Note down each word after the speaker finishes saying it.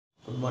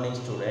morning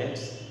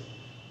students.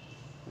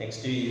 Next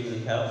you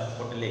will have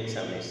quarterly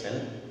examination.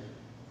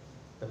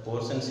 The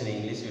portions in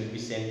English will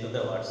be sent to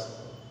the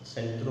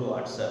sent through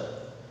WhatsApp.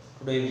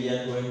 Today we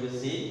are going to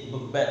see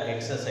book back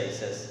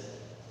exercises.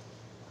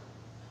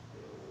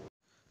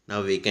 Now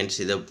we can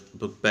see the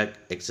book back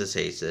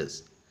exercises.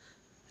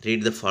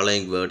 Read the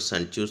following words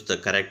and choose the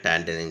correct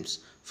antonyms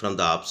from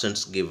the options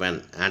given.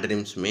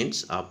 Antonyms means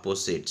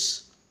opposites.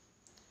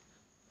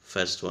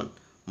 First one,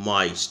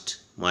 moist.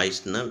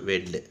 Moist na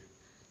wet,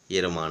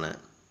 ஈரமான.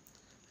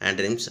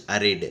 Antonyms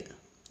arid,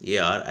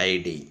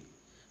 ARID.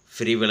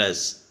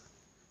 Frivolous.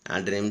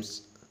 Antonyms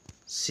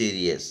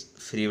serious.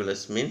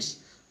 Frivolous means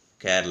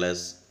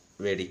careless,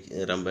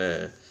 ரொம்ப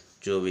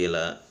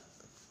ஜோவியலாக,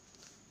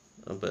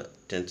 ரொம்ப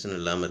tension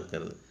இல்லாமல்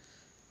இருக்கிறது,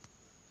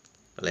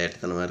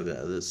 விளையாட்டுத்தனமாக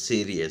இருக்குது, அது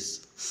serious.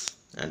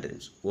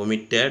 Antonyms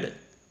omitted,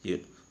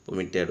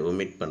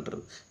 omit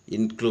பண்ணுறது.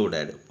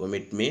 Included,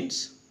 omit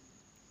means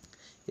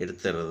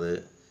எடுத்துறது.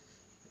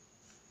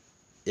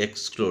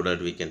 Excluded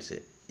we can say.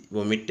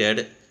 Omitted,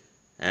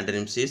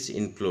 antonyms is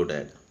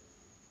included.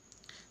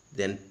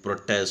 Then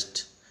protest.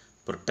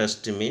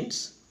 Protest means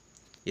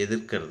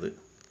எதிர்க்கிறது,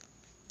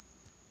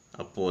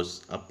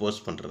 oppose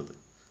பண்ணுறது.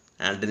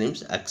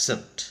 Antonyms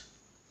accept.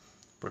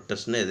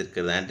 Protestனா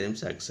எதிர்க்கிறது,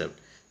 antonyms accept.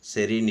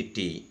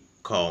 Serenity,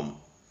 calm.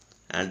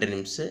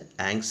 Antonyms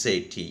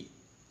anxiety,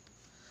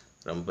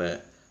 ரொம்ப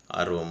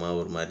ஆர்வமாக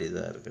ஒரு மாதிரி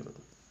இதாக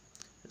இருக்கிறது.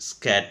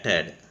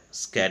 Scattered.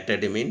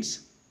 Scattered means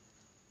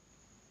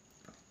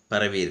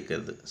பரவி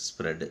இருக்கிறது,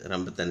 ஸ்ப்ரெட்,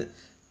 ரொம்ப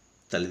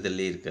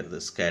தள்ளி இருக்கிறது,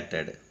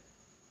 scattered.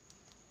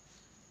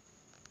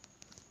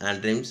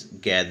 Antonyms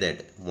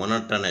gathered.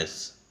 Monotonous.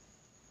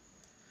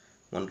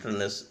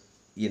 Monotonous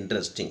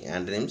interesting.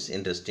 Antonyms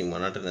interesting.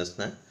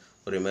 மொனோட்டனஸ்னால்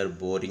ஒரே மாதிரி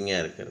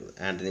போரிங்காக இருக்கிறது.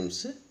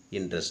 Antonyms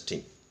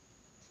interesting.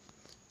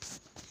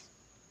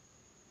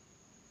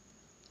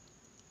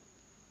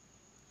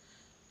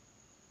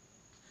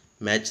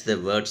 Match the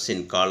words in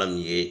column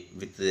A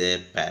with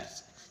their pairs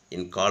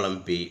in column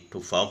B to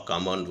form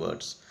compound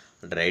words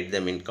and write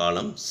them in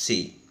column C.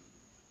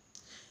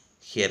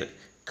 Here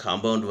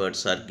compound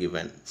words are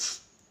given.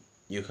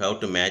 You have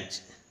to match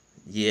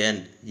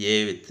A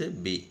with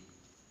B.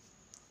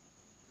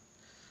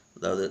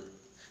 அதாவது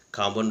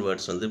compound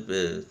words வந்து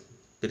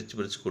பிரித்து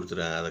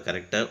கொடுத்துருக்காங்க, அதை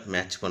கரெக்டாக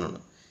match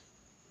பண்ணணும்.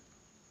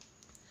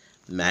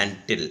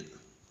 Mantle.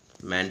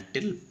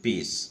 Mantle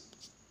piece.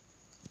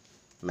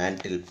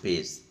 Mantle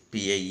piece,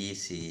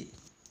 PIECE.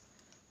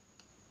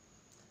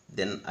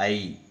 Then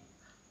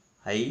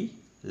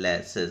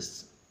eyelashes.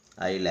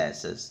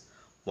 Eyelashes.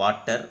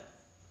 Water,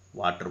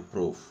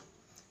 waterproof.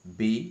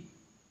 Beehive.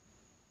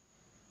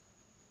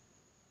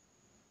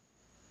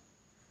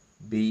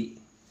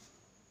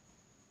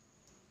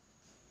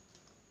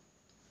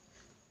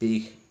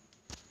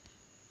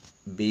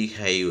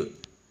 Beehive.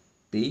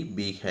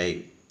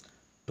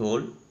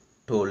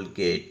 Toll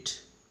gate.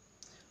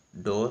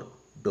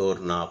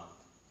 Doorknob.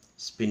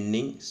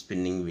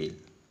 Spinning wheel.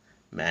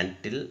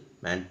 Mantle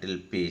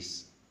piece.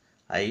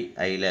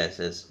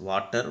 Eyelashes.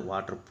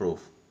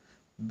 Waterproof.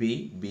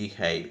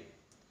 Beehive.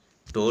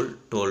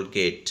 Toll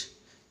gate.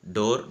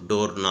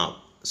 Doorknob.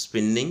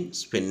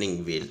 Spinning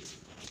wheel.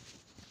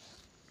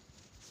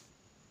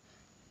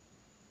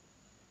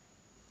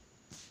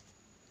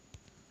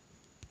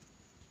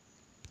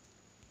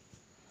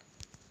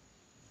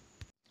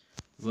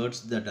 Words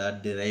that are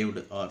derived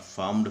or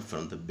formed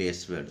from the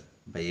base word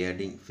by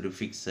adding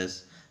prefixes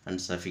and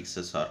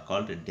suffixes are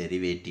called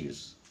derivatives.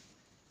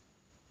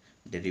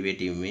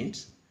 Derivative means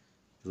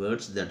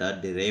words that are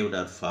derived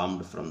or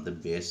formed from the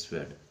base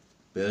word.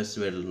 Base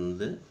word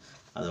இருந்து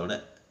அதோட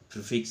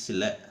prefix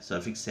இல்லை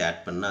suffix add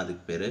பண்ணா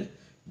அதுக்கு பேர்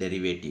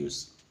derivatives.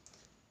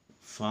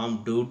 Form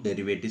two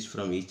derivatives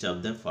from each of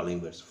the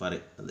following words. For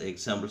the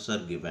examples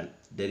are given.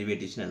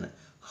 Derivatives என்ன?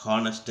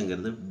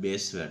 Honestங்கிறது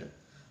base word,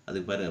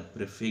 அதுக்கு பாருங்க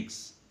prefix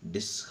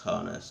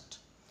dishonest,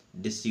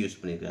 dis use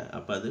பண்ணியிருக்காங்க,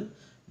 அப்போ அது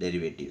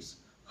derivatives.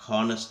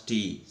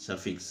 Honesty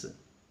suffix,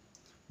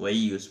 y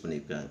use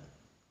பண்ணியிருக்காங்க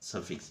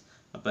suffix,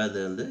 அப்போ அது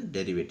வந்து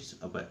derivatives.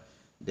 அப்போ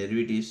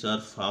derivatives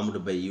are formed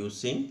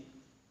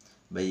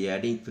by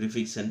adding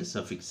prefix and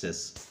suffixes.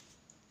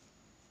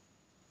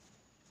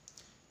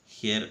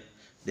 Here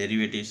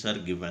derivatives are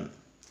given.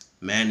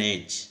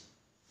 Manage.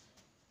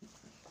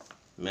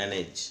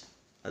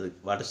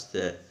 What is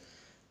the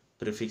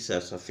prefix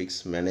or suffix?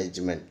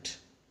 Management,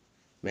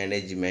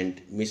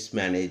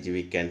 mismanage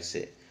we can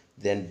say.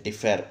 Then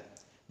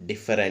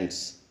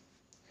difference,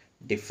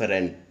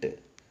 different.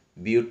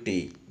 Beauty,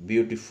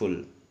 beautiful.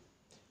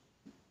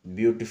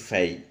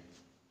 Beautify.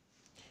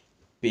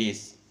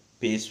 Peace,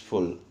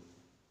 peaceful.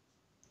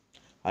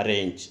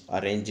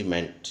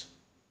 Arrangement.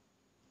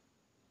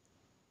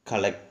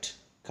 Collect,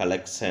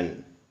 collection.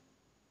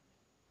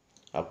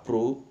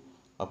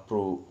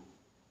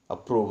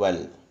 Approval.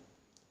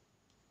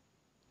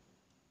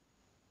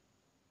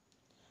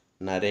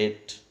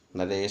 Narrate,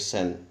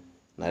 narration.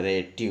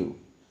 Narrative.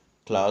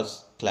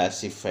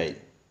 Classify,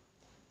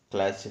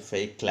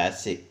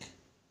 classic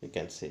we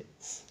can say.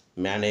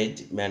 Manage,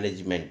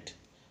 management.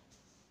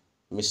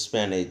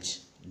 Mismanage,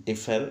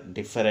 different,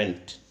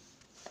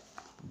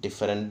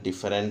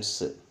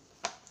 difference,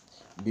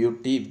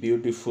 beauty,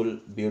 beautiful,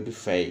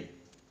 beautify,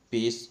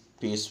 peace,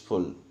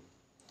 peaceful,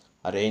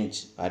 arrange,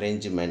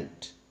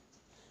 arrangement,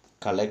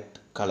 collect,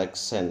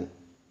 collection,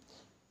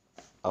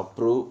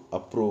 approve,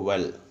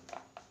 approval,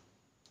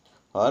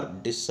 or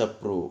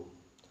disapprove,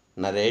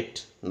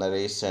 narrate,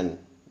 narration,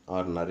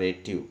 or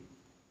narrative,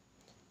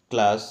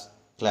 class,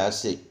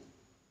 classic,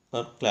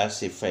 or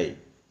classify.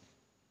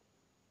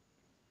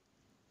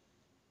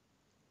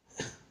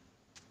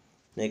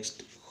 Next,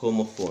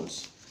 homophones.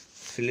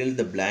 Fill in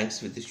the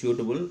blanks with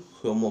suitable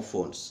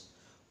homophones.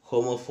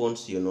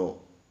 Homophones, you know.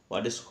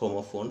 What is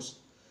homophones?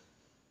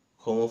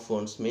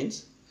 Homophones means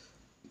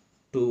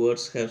two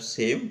words have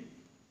same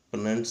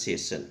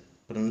pronunciation.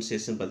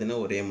 Pronunciation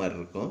பார்த்தீங்கன்னா ஒரே மாதிரி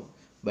இருக்கும்,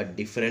 but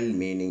different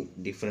meaning,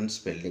 different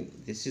spelling.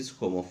 This is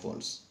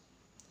homophones.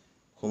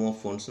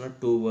 Homophones na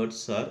two words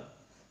are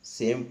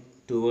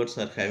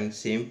having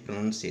same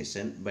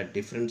pronunciation but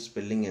different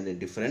spelling and a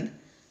different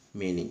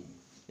meaning.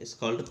 It's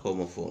called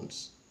homophones.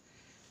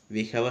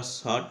 We have a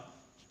short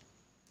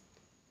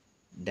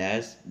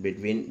dash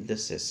between the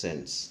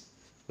sessions.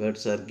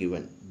 Words are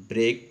given.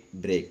 Break,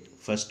 break.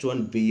 First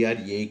one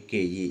brake.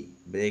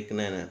 Break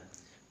na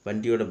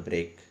vandiyoda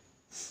break.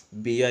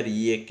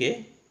 Brek,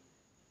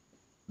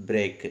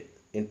 break,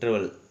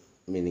 interval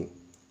meaning.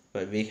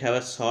 But we have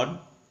a short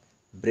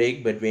break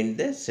between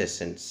the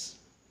sessions.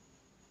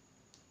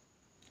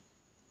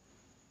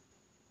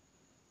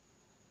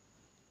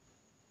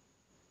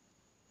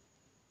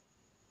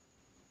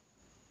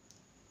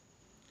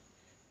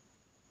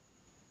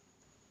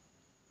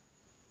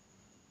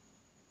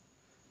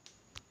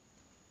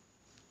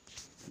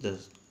 The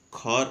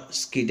car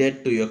skidded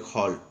to a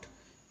halt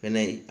when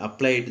I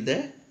applied the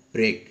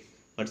brake.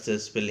 What's the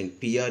spelling?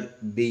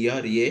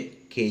 brake.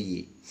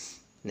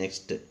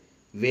 Next,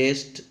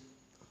 waste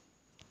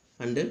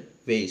and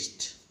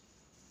waste.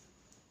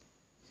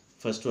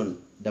 First one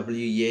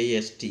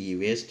waste.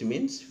 Waste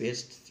means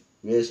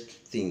waste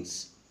things.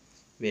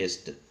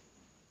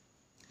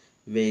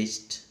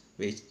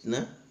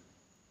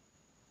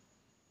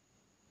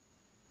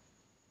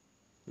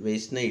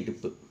 Waste na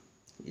இடுப்பு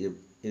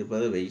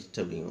இருப்பதை waste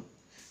அப்படிங்கும்.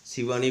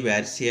 Shivani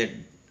wears a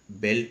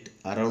belt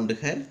around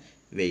her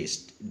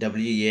waist.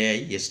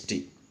 waist.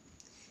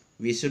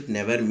 We should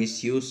never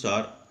misuse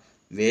or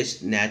waste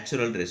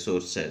natural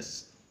resources.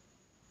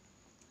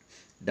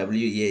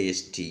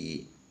 waste.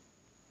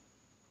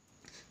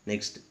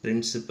 Next,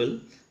 principle.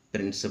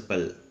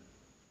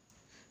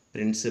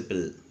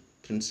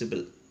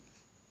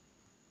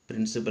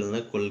 na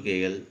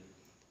கொள்கைகள்,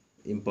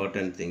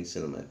 important things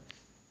இந்த மாதிரி.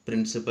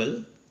 Principal,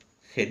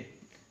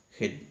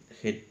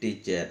 head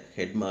teacher,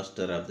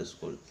 headmaster of the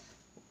school.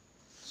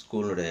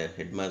 ஸ்கூலுடைய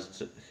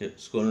headmaster,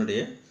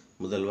 ஸ்கூலுடைய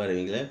முதல்வர்,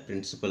 இவங்கள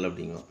principal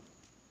அப்படிங்கும்.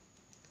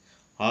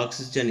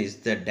 Oxygen is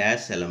the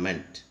dash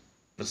element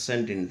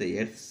present in the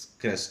earth's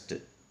crust.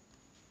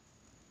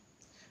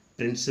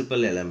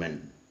 Principal element.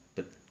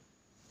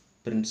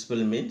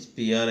 Principal means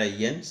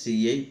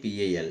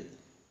principal.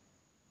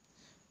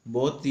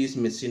 Both these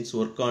machines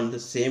work on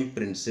the same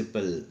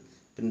principle.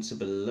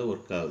 Principle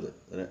work ஆகுது.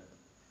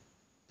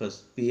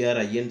 First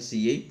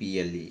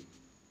principle.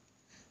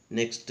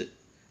 Next,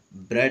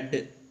 bread.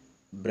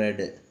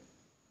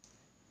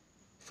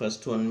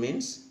 First one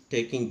means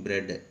taking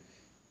bread.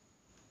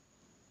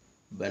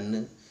 Bun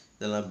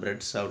இதெல்லாம் bread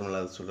சாப்பிடுங்களா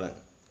அதை சொல்கிறாங்க.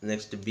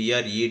 Next,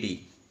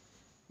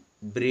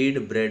 breed.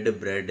 bread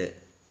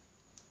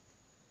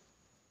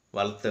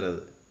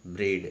வளர்த்துறது,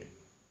 breed.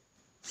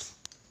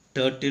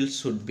 Turtle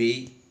should be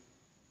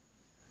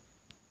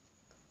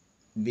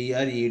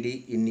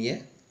in a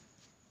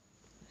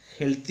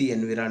healthy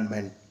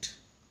environment.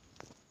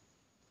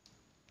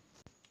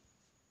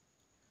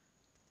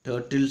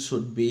 Turtle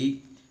should be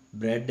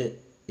bred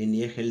in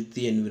a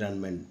healthy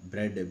environment.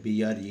 Bred,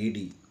 breed.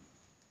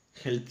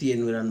 Healthy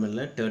environment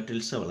la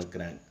turtles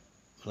வளர்க்குறாங்க.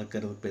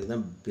 வளர்க்குறது பேர்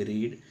தான்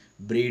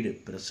breed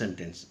present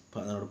tense.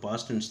 அதோட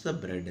past tense தான்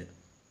bread.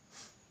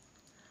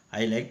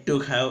 I like to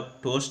have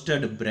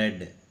toasted bread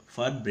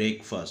for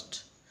breakfast.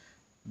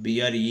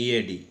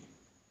 bread.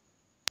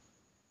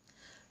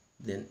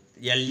 Then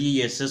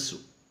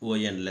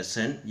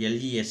lesson,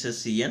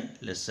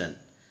 lesson.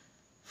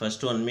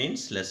 First one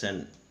means lesson.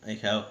 We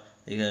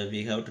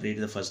have to read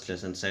the first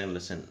lesson, second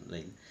lesson.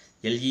 Like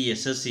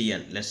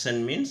lesson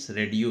means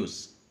reduce.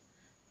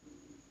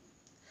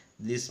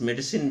 This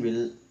medicine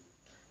will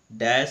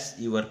dash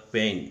your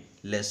pain.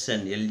 Lesson,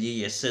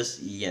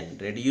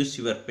 reduce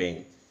your pain.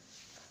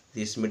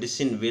 This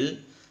medicine will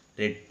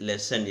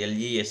lessen,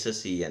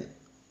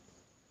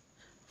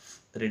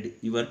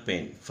 your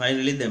pain.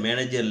 Finally, the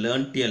manager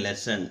learnt a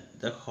lesson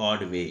the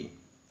hard way.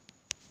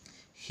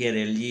 Here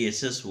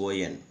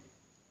lesson.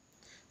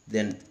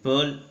 Then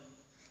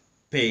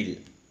pale.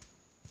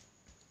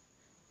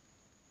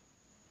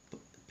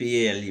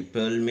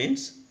 Pale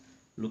means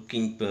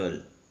looking pearl.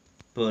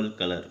 Pearl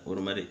color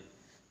ஒரு மாதிரி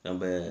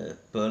நம்ம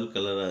pearl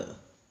கலராக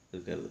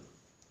இருக்கிறது.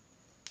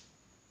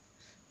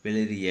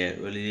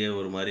 வெளிரிய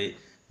ஒரு மாதிரி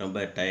ரொம்ப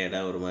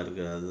டயர்டாக ஒரு மாதிரி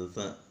இருக்குது,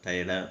 அதுதான்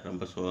டயர்டாக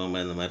ரொம்ப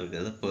சுகமாக இந்த மாதிரி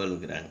இருக்கிறத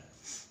பேர்லுங்கிறாங்க.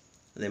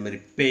 அதே மாதிரி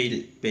fail,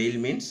 fail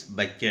means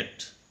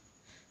bucket,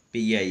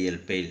 PIL,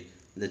 fail.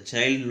 The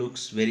child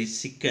looks very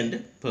sick and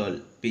pearl,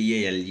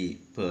 PALE,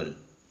 pearl.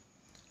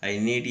 I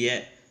need a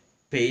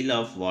pail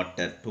of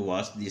water to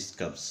wash these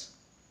cups.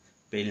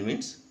 Pail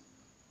means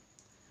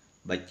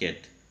bucket.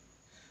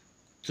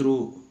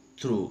 Through,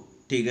 through,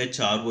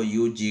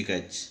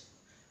 THROUGH,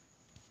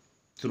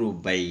 through,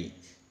 by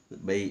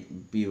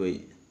BY,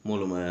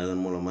 மூலமாக,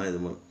 அதன் மூலமாக, இது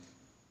மூலம்.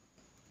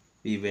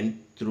 We went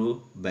through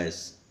bus,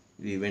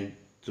 we went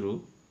through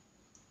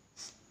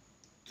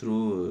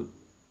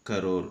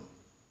Karur,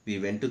 we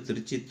went to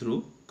Trichy through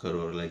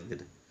Karur, like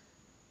that.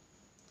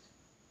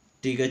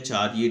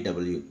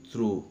 THREW,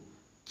 through,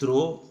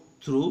 throw,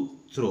 through,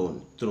 thrown,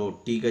 throw,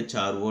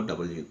 THROW,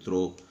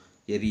 throw,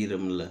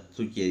 எறிகிறோம்ல,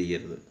 தூக்கி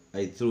எறிகிறது.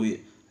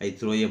 I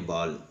throw a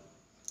ball,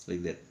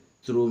 like that.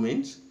 Throw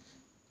means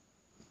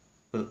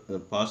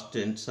past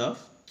tense of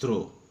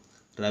throw.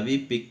 Ravi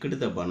picked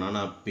the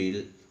banana peel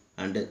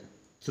and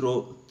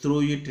threw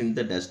it in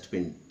the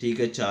dustbin.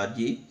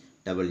 THREW,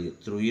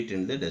 threw it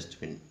in the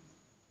dustbin.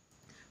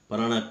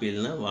 Banana peel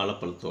na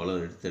வாழைப்பழத்தோலை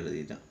எடுத்து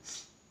எழுதிட்டான்.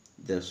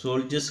 The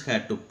soldiers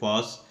had to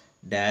pass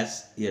dash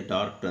a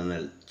dark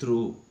tunnel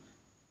through,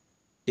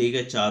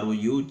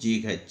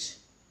 THROUGH.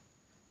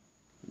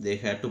 They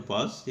had to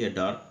pass a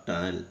dark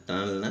tunnel.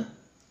 Tunnel na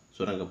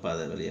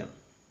சுரங்கப்பாதை வழியா.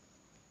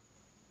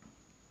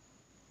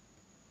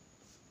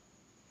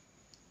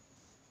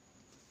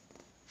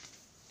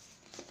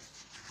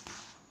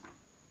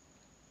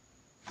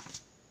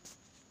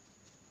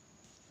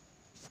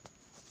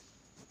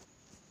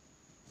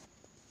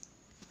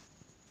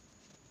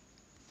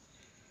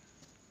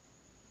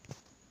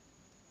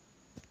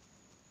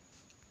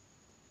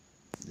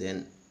 Then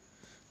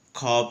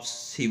corps,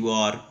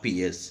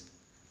 CORPS,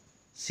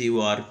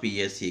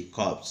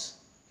 corps.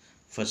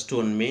 First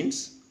one means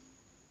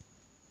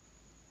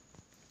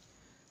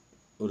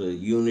ஒரு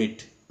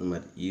unit,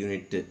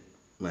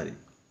 மாதிரி.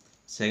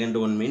 Second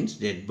one means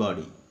dead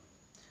body.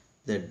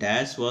 The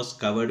dash was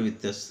covered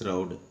with a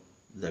shroud.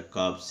 The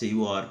corpse,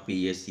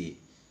 CORPS,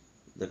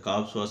 the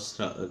corpse was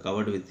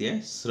covered with a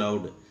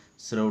shroud.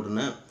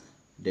 Shroudனா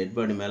dead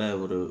body மேலே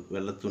ஒரு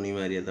வெள்ளை துணி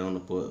மாதிரி எதாவது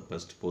ஒன்று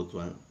first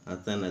போத்துவாங்க,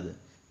 அதுதான் அது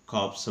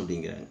காப்ஸ்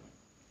அப்படிங்கிறாங்க,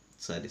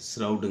 sorry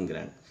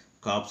ஷ்ரவுடுங்கிறாங்க.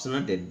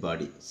 காப்ஸ்னால் dead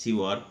body,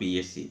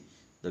 CORPS.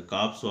 The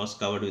corpse was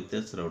covered with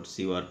a shroud,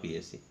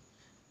 CORPS.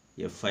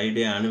 A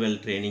 5-day annual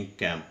training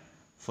camp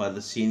for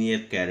the senior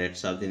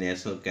cadets of the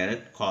National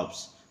Cadet Corps.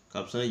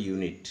 Corpsனா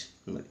unit,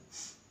 இந்த மாதிரி.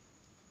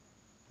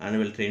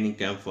 Annual training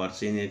camp for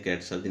senior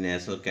cadets of the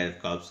National Cadet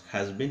Corps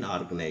has been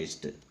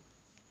organized.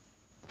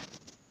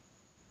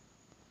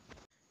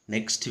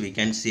 Next we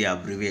can see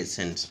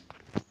abbreviations.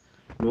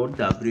 Note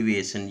the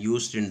abbreviation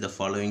used in the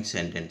following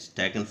sentence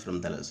taken from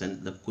the lesson,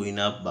 The Queen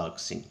of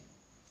Boxing.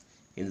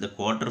 In the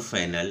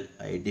quarter-final,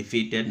 I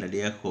defeated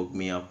Nadia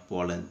Hogmi of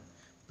Poland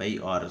by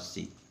RSC.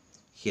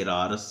 Here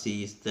RSC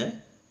is the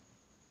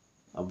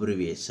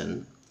abbreviation.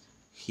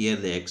 Here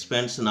the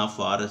expansion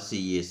of RSC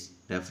is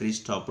referee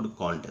stopped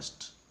contest.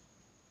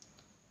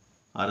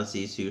 RSC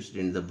is used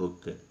in the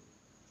book.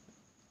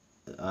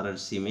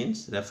 RSC means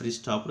referee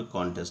stopped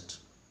contest.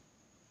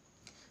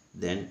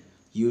 Then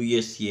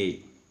USA,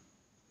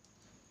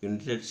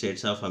 United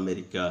States of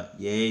America,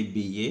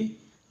 AIBA,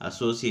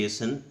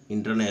 Association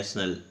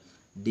International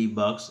de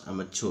Box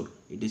Amateur.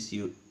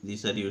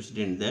 These are used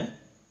in the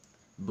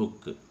book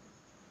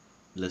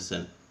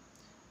lesson.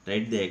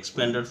 Write the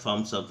expanded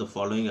forms of the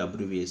following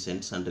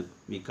abbreviations and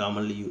we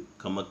commonly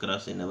come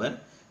across in our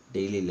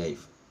daily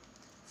life.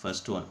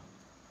 First one,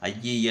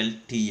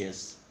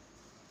 IELTS,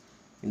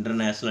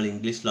 International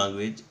English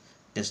Language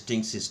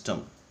Testing System.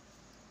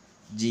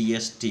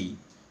 GST,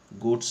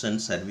 Goods and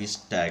Service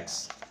Tax.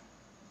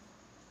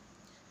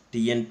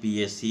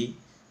 TNPSC,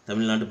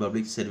 Tamil Nadu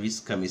Public Service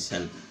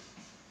Commission.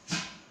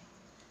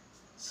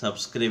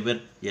 Subscriber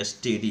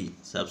STD,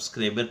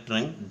 Subscriber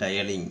Trunk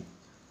Dialing.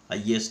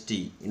 IST,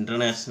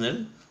 International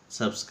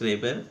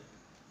Subscriber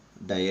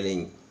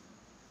Dialing.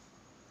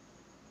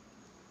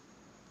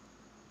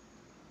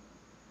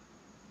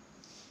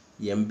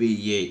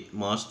 MBA,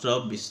 Master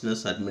of Business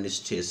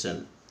Administration.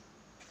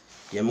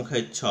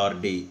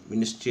 MHRD,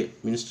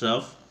 Ministry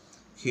of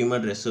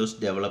Human Resource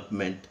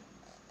Development.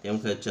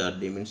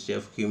 MHRD, Ministry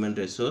of Human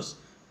Resource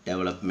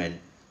Development.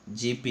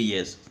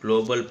 GPS,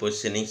 Global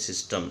Positioning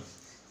System.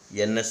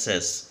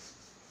 NSS,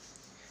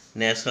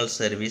 National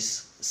Service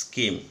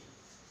Scheme.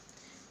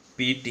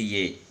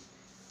 PTA,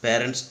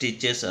 Parents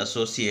Teachers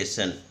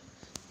Association.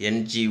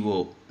 NGO,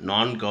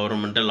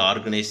 Non-Governmental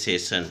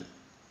Organization.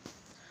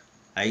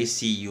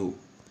 ICU,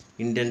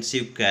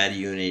 Intensive Care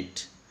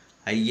Unit.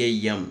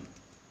 IIM,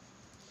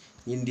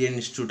 Indian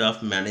Institute of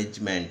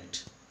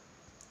Management.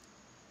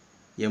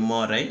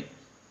 MRI,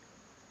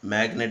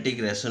 Magnetic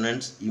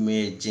Resonance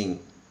Imaging.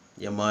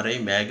 MRI,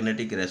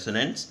 Magnetic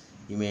Resonance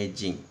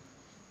Imaging.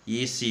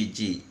 ECG,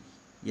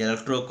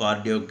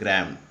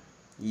 Electrocardiogram.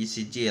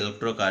 ECG,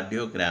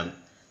 Electrocardiogram.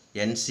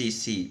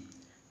 NCC,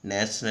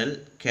 National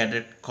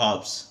Cadet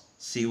Corps,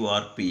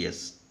 CRPS,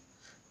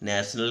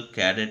 National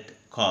Cadet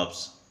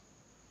Corps,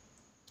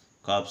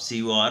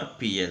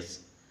 CRPS,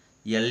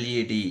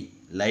 LED,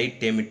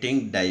 light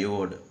emitting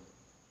diode,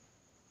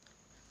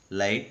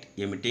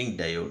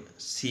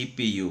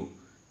 CPU,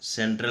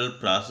 Central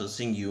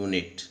Processing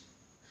Unit,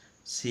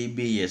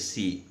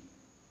 CBSE,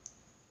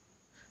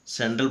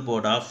 Central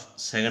Board of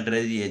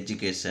Secondary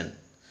Education,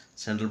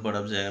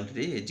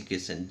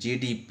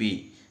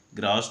 GDP,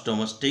 Gross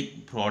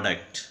Domestic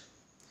Product,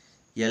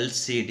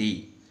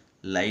 LCD,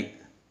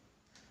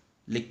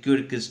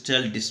 liquid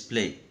crystal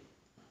display,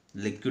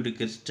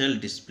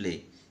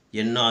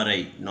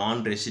 NRI,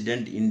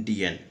 non-resident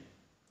Indian,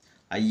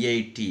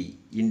 IIT,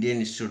 Indian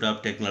Institute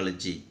of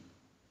Technology,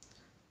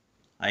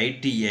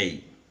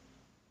 ITI,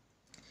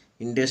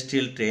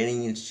 Industrial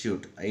Training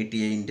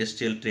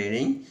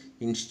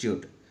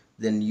Institute,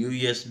 then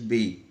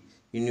USB,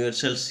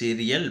 Universal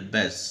Serial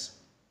Bus.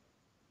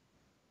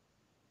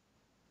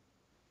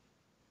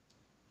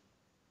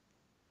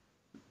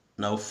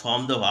 Now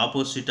form the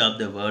opposite of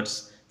the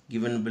words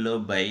given below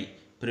by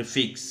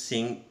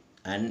prefixing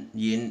and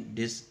in,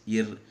 dis,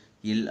 ir,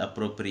 ill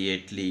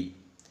appropriately.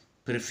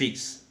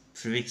 Prefix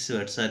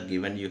words are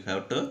given. You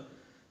have to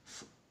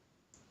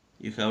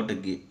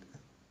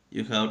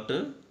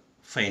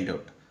find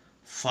out.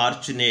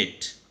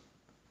 Fortunate,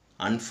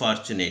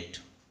 unfortunate.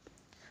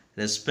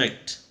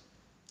 Respect,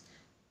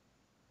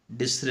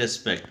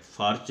 disrespect.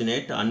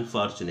 Fortunate,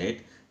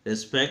 unfortunate.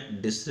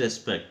 Respect,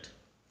 disrespect.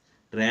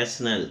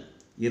 Rational,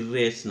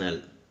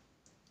 irrational.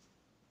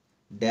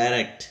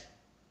 Direct,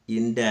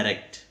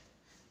 indirect.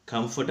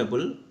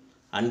 Comfortable,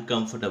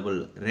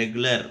 uncomfortable.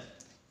 Regular,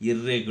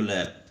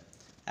 irregular.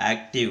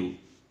 Active,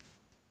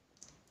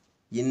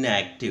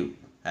 inactive.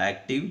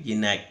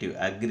 Inactive.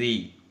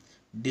 Agree,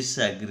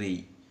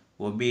 disagree.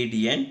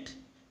 Obedient,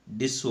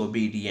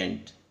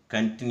 disobedient.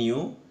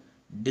 Continue,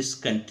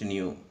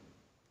 discontinue.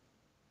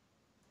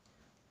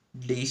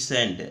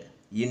 Decent,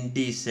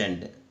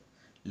 indecent.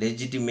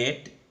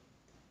 Legitimate,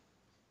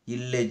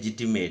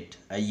 illegitimate.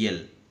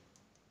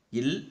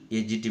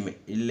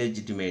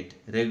 Illegitimate.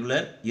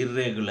 Regular,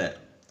 irregular.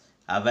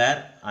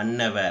 Aware,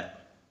 unaware.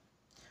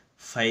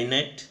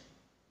 Finite,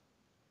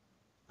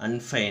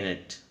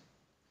 unfinite.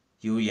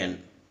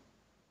 UN.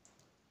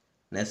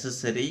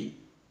 Necessary,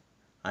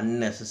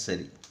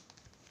 unnecessary.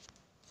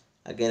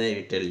 Again I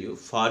will tell you.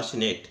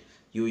 Fortunate,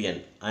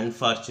 UN.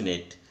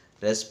 Unfortunate.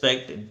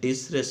 Respect,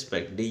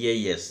 disrespect.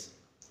 DIS.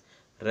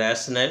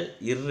 Rational,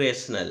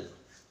 irrational.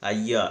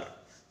 IR.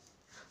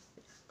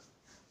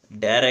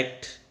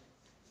 Direct,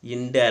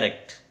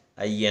 indirect.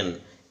 IN.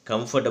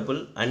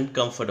 Comfortable,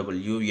 uncomfortable.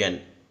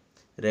 UN.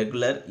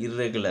 Regular,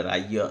 irregular.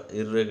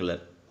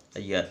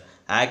 IR.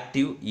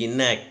 Active,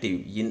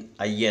 inactive.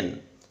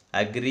 IN.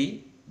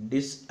 Agree,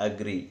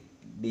 disagree.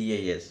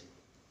 DIS.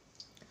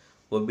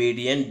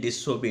 Obedient,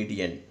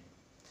 disobedient.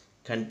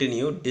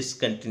 Continue,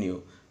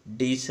 discontinue.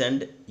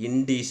 Decent,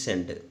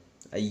 indecent.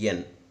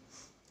 IN.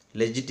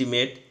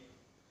 Legitimate,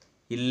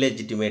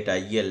 illegitimate.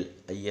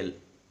 IL.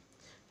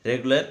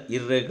 Regular,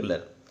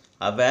 irregular.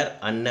 Aware,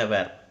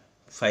 unaware.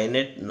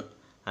 Finite,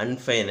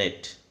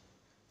 unfinite.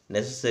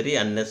 Necessary,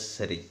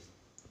 unnecessary.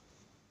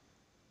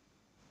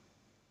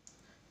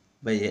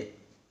 By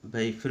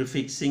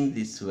prefixing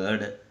this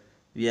word,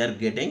 we are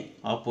getting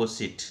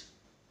opposite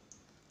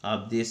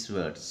of these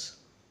words.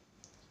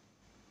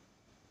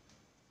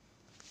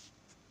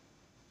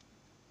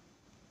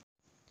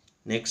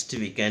 Next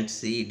we can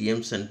see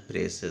idioms and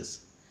phrases.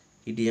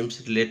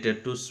 Idioms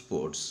related to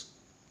sports.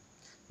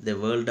 The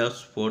world of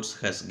sports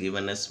has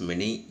given us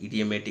many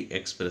idiomatic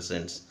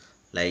expressions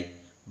like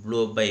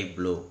blow by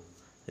blow.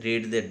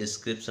 Read the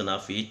description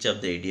of each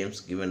of the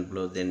idioms given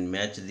below, then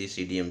match these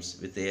idioms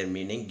with their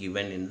meaning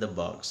given in the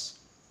box.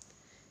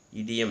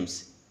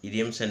 Idioms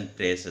and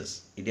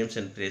phrases. Idioms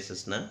and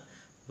phrases na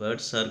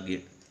words and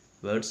the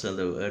words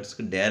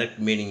ku direct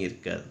meaning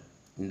irukadu,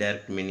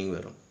 indirect meaning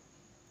varum.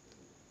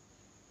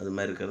 அது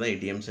மாதிரி இருக்கிறதா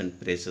idioms and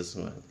phrases.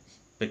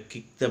 இப்போ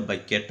kick the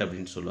bucket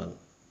அப்படின்னு சொல்லுவாங்க.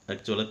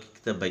 ஆக்சுவலாக kick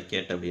the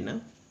bucket அப்படின்னா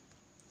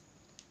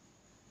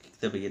kick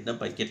the bucket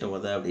தான் பக்கெட்டை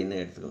உத அப்படின்னு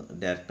எடுத்துக்கணும்.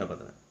 டேரெக்டாக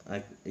பார்த்தா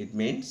it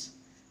means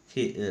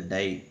he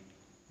died,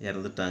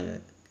 இறந்துட்டாங்க.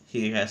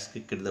 he has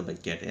kicked the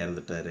bucket,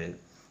 இறந்துட்டாரு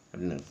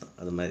அப்படின்னு அர்த்தம்.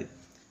 அது மாதிரி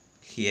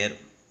here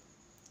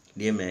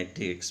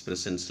idiomatic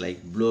expressions like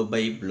blow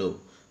by blow.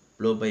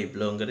 blow by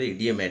blowங்கிற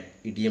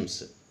idioms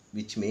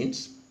which means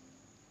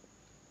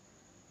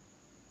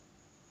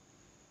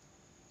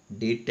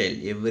detail,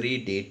 every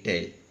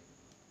detail.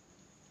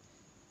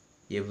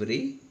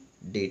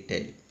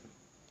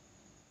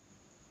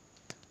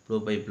 Blow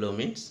by blow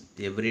means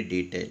every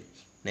detail.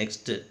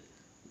 Next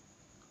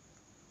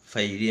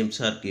 5 idioms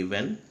are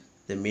given.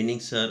 The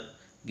meanings are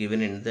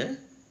given in the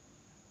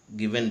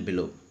given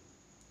below,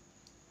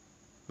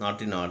 not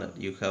in order.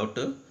 You have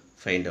to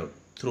find out.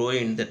 Throw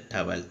in the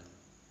towel.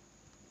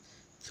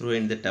 Throw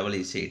in the towel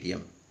is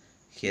idiom.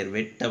 Here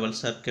wet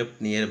towels are kept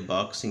near a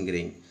boxing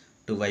ring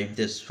to wipe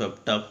the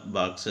swept off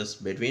boxes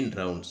between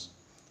rounds.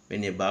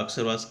 When a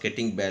boxer was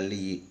getting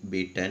badly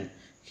beaten,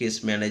 his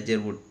manager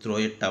would throw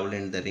a towel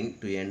in the ring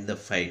to end the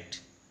fight.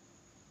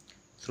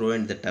 Throw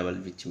in the towel,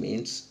 which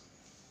means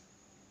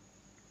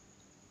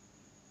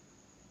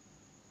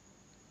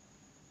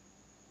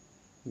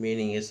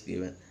meaning is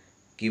given.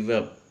 Give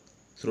up.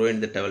 Throw in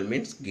the towel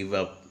means give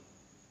up.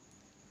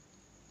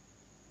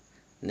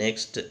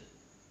 Next,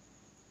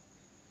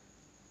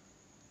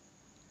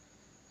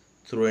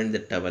 throw in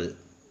the towel.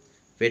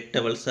 Wet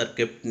towels are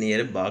kept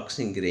near a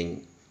boxing ring.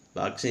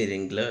 Boxing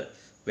ringல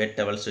wet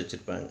towels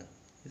வச்சுருப்பாங்க.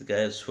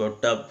 இதுக்காக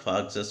sweat of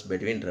foxes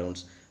between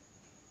rounds.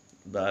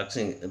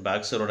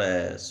 பாக்ஸரோட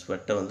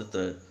ஸ்வெட்டை வந்து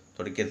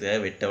துடைக்கிறதுக்காக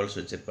வெட் towels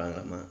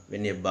வச்சுருப்பாங்களாம்மா.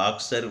 when a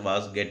boxer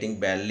was getting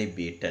badly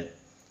beaten,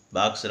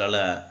 பாக்ஸரால்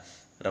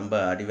ரொம்ப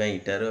அடி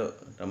வாங்கிட்டாரோ,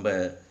 ரொம்ப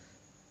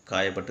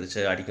காயப்பட்டுருச்சு,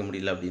 அடிக்க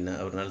முடியல அப்படின்னா,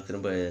 அவரால்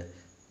திரும்ப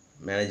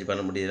மேனேஜ்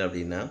பண்ண முடியல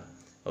அப்படின்னா,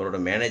 அவரோட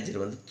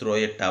மேனேஜர் வந்து throw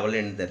a towel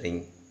in the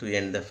ring to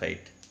end the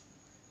fight.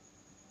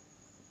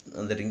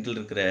 அந்த ரிங்கில்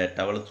இருக்கிற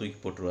டவலை தூக்கி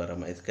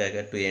போட்டுருவாராம்மா.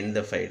 இதுக்காக to end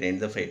the fight.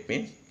 End the fight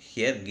means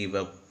here give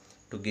up,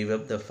 to give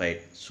up the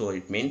fight. So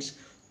it means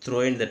throw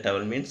in the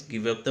towel means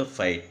give up the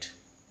fight.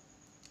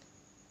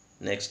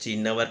 Next,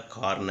 in our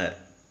corner.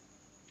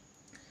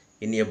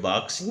 In a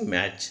boxing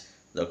match,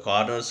 the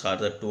corners are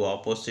the two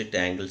opposite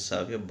angles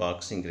of a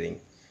boxing ring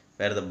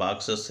where the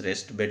boxers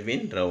rest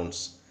between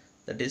rounds.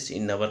 That is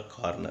in our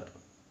corner.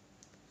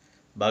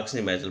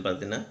 Boxing match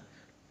பார்த்தீங்கன்னா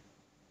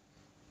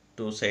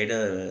two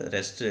side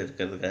rest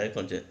இருக்கிறதுக்காக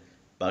கொஞ்சம்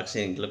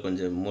பாக்ஸிங்கில்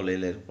கொஞ்சம்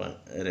மூலையில் இருப்பாங்க,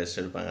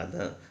 rest எடுப்பாங்க.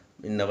 அதுதான்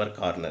in our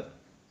corner.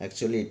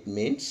 Actually it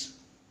means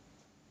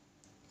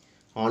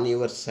on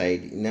your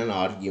side in an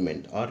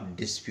argument or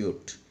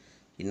dispute.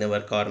 In our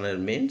corner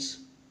means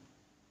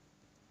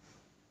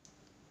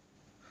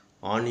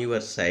on your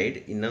side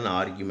in an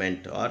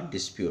argument or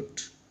dispute.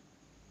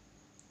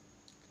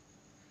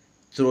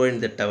 Throw in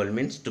the towel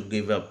means to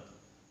give up.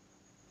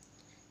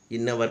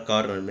 In our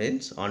corner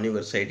means on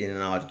your side in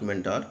an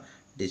argument or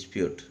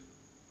dispute.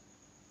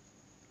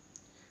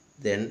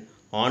 Then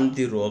on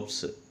the ropes.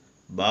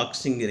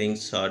 Boxing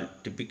rings are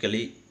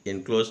typically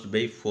enclosed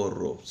by 4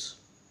 ropes.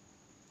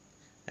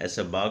 As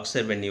a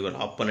boxer, when your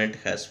opponent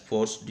has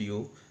forced you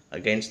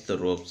against the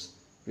ropes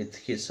with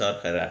his or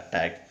her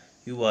attack,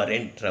 you are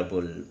in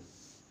trouble.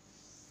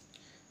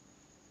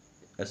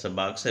 As a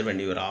boxer,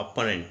 when your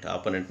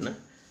opponentனா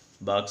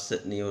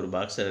boxer, நீ ஒரு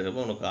boxer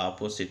இருக்கப்போ உனக்கு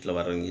ஆப்போசிட்டில்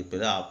வர்றவங்க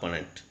பேர்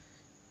opponent.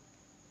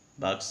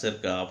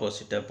 பாக்ஸருக்கு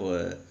ஆப்போசிட்டாக இப்போ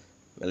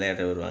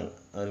விளையாட வருவாங்க,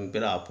 அவங்க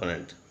பேர்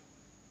ஆப்போனண்ட்.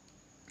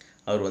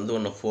 அவர் வந்து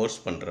உன்னை ஃபோர்ஸ்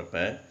பண்ணுறப்ப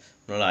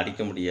உன்னால்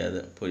அடிக்க முடியாது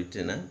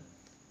போயிட்டுன்னா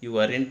யூ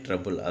ஆர் இன்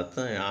ட்ரபுள்.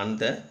 அதுதான் ஆன்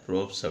த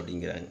ரோப்ஸ்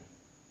அப்படிங்கிறாங்க.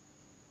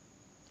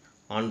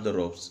 On the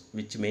ropes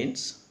which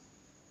means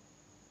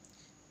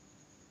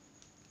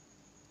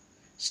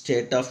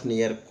state of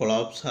near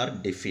collapse R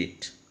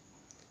defeat.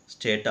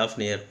 State of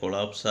near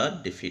collapse R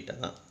defeat.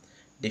 அதான்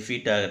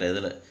defeat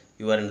ஆகிறதுல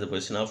you are in the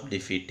position of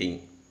defeating.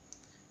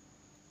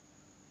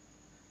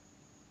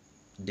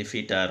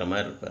 Defeat ஆகிற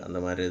மாதிரி இருப்பேன்,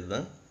 அந்த மாதிரி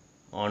இதுதான்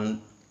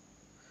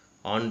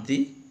on the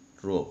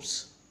ropes.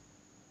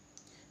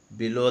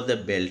 Below the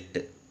belt.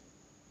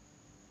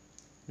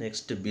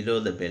 Next, below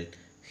the belt.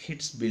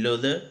 Hits below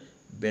the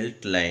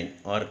belt line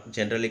are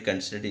generally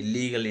considered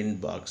illegal in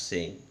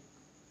boxing.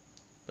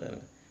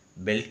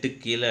 Belt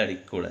கீழே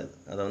அடிக்கக்கூடாது,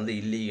 அதை வந்து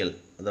இல்லீகல்,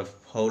 அதை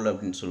ஃபவுல்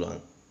அப்படின்னு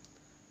சொல்லுவாங்க.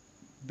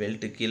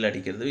 பெல்ட்டு கீழே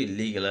அடிக்கிறது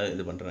இல்லீகலாக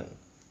இது பண்ணுறாங்க.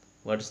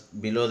 Watts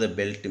below the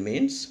belt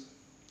means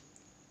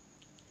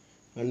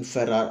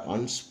unfair or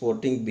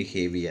unsporting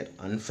behavior.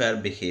 Unfair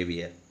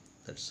behavior,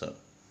 that's all.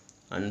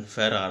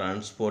 Unfair or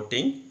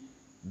unsporting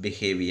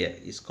behavior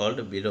is called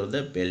below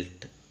the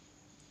belt.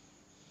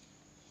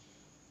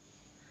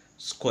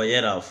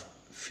 Square off.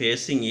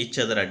 Facing each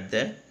other at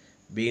the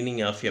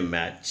beginning of a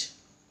match.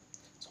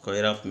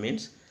 Square off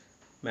means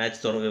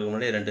match தொடங்குறதுக்கு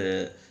முன்னாடி ரெண்டு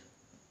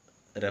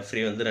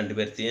referee வந்து ரெண்டு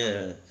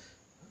பேர்த்தையும்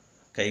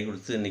கை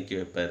கொடுத்து நிற்க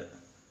வைப்பார்.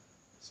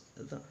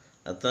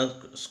 அதுதான்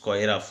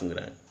square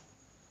ஆஃப்ங்கிறாங்க.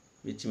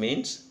 which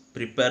means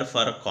prepare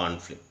for a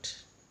conflict.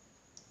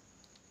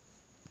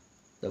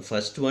 The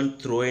first one,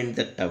 throw in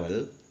the towel,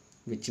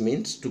 which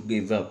means to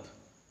give up.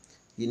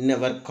 In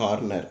our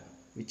corner,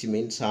 which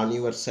means on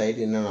your side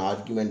in an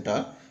argument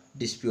or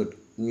dispute.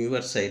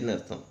 Your side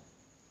nartham.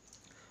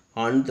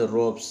 On the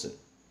ropes,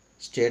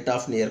 state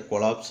of near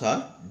collapse or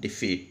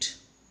defeat.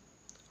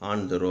 On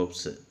the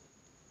ropes,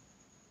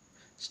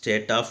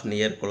 state of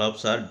near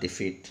collapse or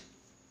defeat.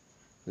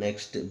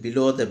 Next,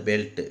 below the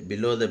belt.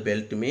 Below the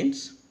belt means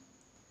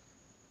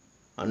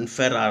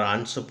unfair or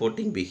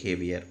unsupporting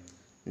behavior.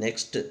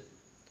 Next,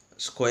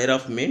 square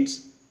off means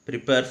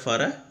prepare for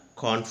a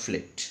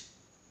conflict.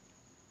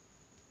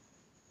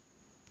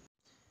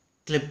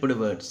 Clipped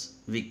words.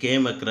 We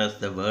came across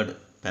the word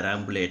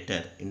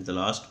perambulator in the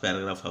last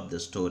paragraph of the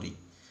story.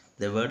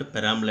 The word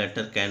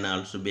perambulator can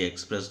also be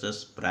expressed as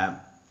pram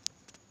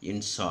in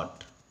short.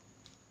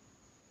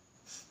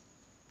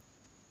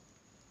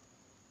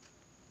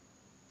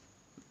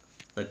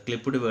 The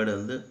clipped word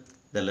வந்து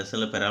இந்த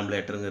லெசனில்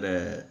பெராம்புலேட்டருங்கிற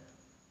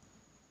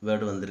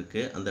word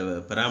வந்திருக்கு. அந்த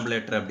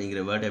பெராம்புலேட்டர்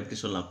அப்படிங்கிற word எப்படி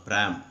சொல்லலாம்?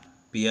 ப்ராம்,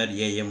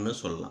 பிஆர்ஏஎம்னு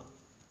சொல்லலாம்.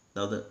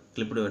 அதாவது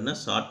கிளிப்டு வேர்ட்னா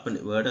ஷார்ட் பண்ணி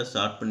வேர்டை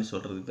ஷார்ட் பண்ணி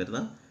சொல்கிறதுக்கு பேர்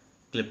தான்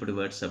கிளிப்டு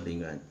வேர்ட்ஸ்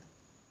அப்படிங்கிறாங்க.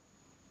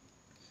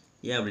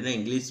 ஏன் அப்படின்னா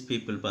இங்கிலீஷ்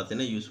பீப்புள்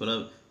பார்த்தீங்கன்னா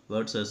யூஸ்வலாக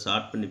வேர்ட்ஸை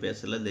ஷார்ட் பண்ணி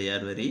பேசல, தே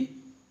ஆர் வெரி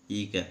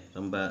ஈகர்,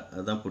 ரொம்ப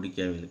அதுதான்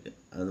பிடிக்கும் அவங்களுக்கு,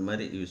 அது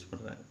மாதிரி யூஸ்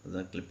பண்ணுறாங்க,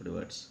 அதுதான் clipped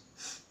words.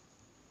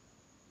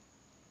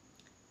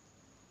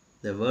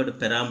 The word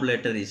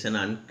perambulator is an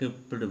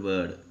unclipped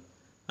word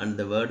and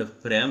the word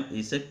pram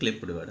is a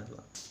clipped word.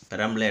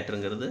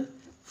 Perambulatorங்கிறது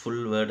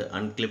full word,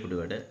 அன்கிளிப்டு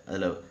word.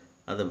 அதில்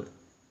அதை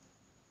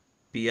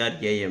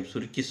PRAM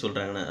சுருக்கி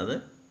சொல்கிறாங்கன்னா அது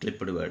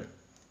கிளிப்டு வேர்டு.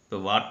 இப்போ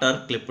what are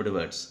clipped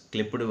words?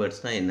 Clipped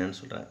வேர்ட்ஸ்னால் என்னன்னு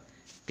சொல்கிறாங்க.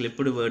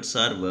 Clipped words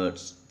R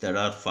words that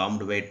are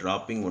formed by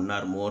dropping one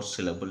or more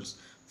syllables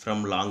from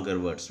longer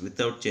words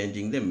without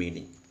changing the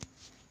meaning.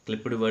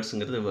 Clipped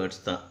வேர்ட்ஸுங்கிறது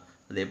words தான்.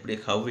 அது எப்படி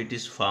how it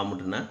is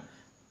formedனா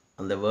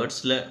அந்த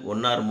வேர்ட்ஸில்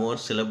one R மோர்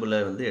சிலபிளை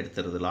வந்து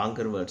எடுத்துறது.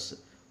 Longer words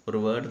ஒரு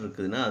word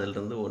இருக்குதுன்னா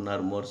அதிலிருந்து ஒன்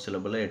ஆர் மோர்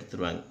சிலபிளை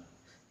எடுத்துருவாங்க.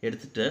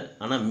 எடுத்துகிட்டு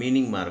ஆனால்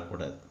மீனிங்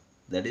மாறக்கூடாது.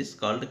 That is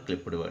called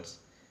clipped words.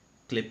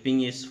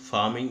 Clipping is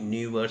farming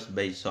new words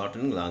by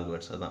shortening long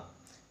words. அதான்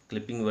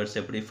கிளிப்பிங் வேர்ட்ஸ்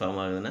எப்படி ஃபார்ம்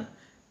ஆகுதுன்னா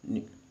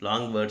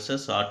லாங் வேர்ட்ஸை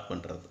ஷார்ட்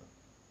பண்ணுறது.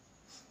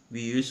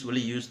 We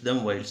usually use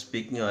them while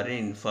speaking R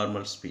in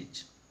informal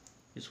speech.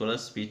 யூஸ்வலாக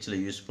ஸ்பீச்சில்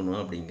use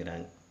பண்ணுவோம்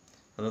அப்படிங்கிறாங்க.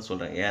 அதான்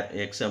சொல்கிறேன்.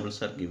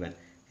 Examples R given.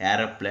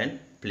 Aeroplane,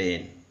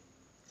 plane.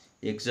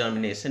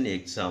 Examination,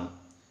 exam.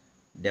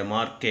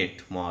 Demarcate,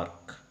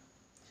 mark.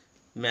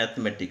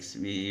 Mathematics,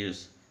 we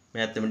use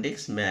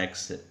mathematics, max.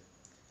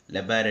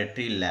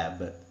 Laboratory, lab.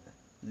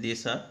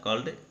 These are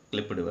called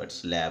clipped words,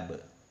 lab.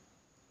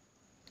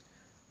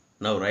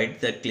 Now write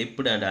the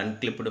clipped and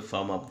unclipped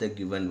form of the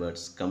given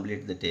words.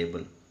 Complete the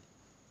table.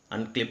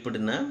 Unclipped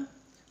na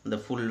the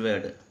full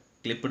word.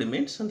 Clipped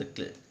means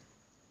the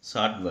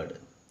short word.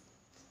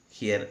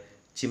 Here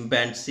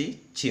chimpanzee,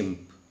 chimp.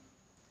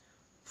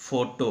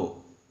 Photo,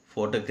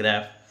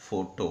 photograph,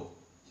 photo.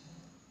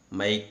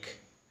 Mic,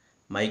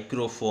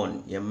 microphone,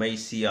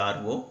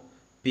 MICROPHONE,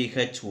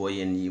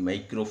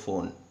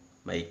 microphone,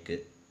 mic.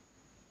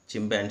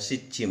 Chimpanzee,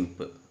 chimp.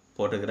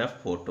 Photograph,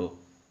 photo.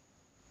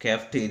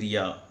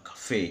 Cafeteria,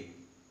 cafe.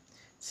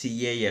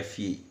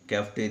 CAFE,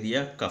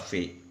 cafeteria,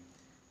 cafe.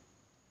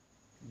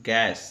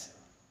 Gas,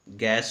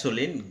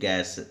 gasoline,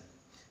 gas.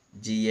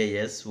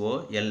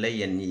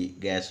 GASOLINE,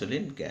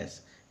 gasoline, gas.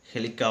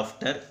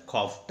 Helicopter,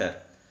 copter.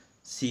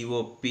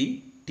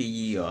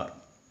 COPTER.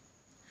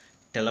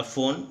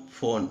 Telephone,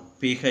 phone,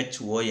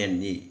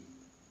 PHONE.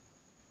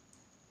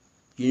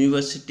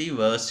 University,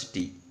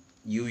 varsity.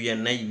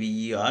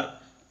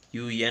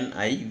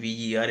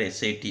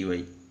 UNIVERSITY.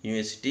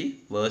 University,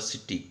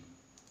 varsity.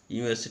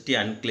 University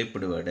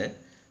unclipped word,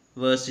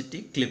 varsity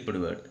clipped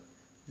word.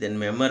 Then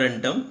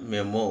memorandum,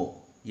 memo.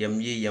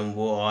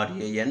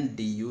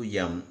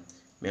 MEMORANDUM.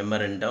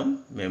 Memorandum,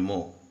 memo.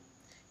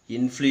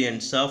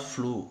 Influenza,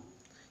 flu.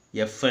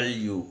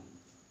 FLU.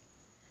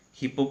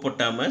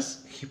 Hippopotamus,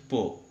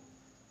 hippo.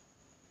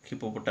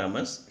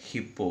 Hippopotamus,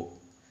 hippo.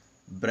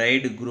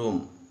 Bridegroom,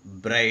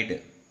 bride.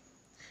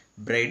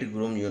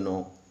 Bridegroom, you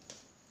know.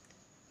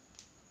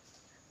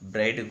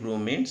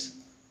 Bridegroom means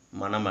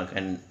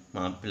மணமகன்,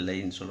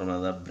 மாப்பிள்ளைன்னு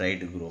சொல்கிறோம், தான்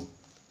bridegroom.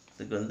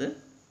 இதுக்கு வந்து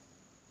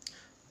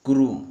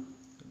groom,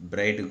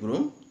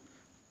 bridegroom,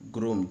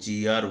 groom,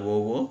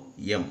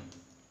 GROOM.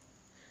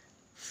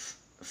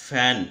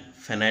 Fan,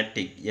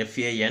 fanatic,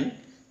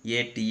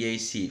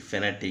 FANATIC,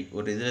 fanatic.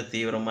 ஒரு இதில்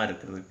தீவிரமாக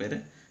இருக்கிறதுக்கு பேர்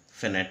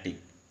fanatic.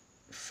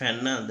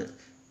 ஃபேன்னா அது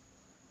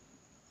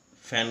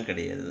ஃபேன்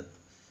கிடையாது,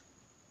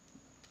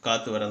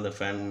 காற்று வர அந்த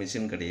ஃபேன்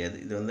மிஷின் கிடையாது.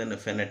 இது வந்து அந்த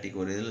ஃபெனட்டிக்,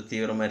 ஒரு இதில்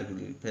தீவிரமாக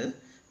இருக்கிறதுக்கு பேர்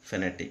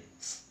ஃபெனட்டிக்.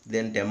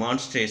 தென்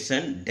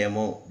demonstration,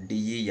 demo,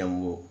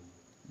 DEMO.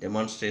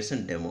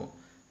 Demonstration, demo.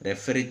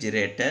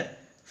 Refrigerator,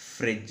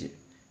 fridge,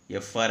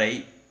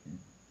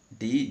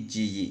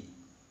 FRIDGE.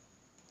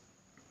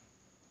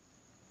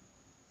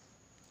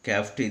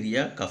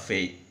 Cafeteria, cafe,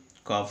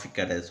 coffee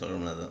கடை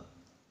சொல்லணும். தான்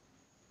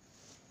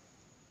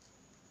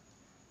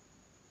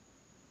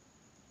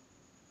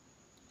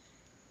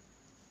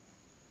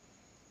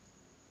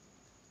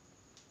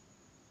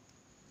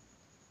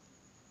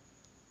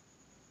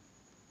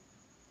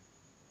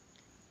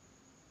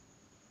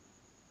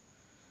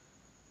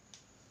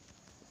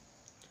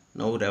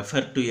Now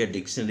refer to a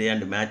dictionary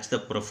and match the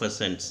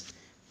professions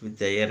with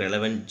their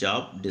relevant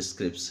job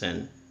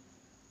description.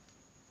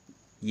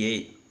 A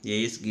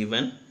is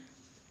given.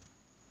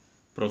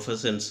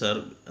 Professions are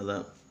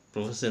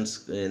professions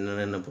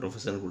என்னென்ன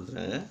profession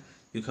கொடுத்துருக்காங்க.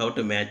 You have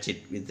to match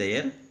it with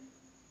their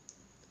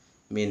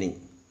meaning.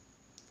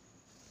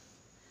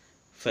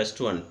 First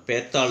one,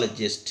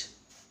 pathologist.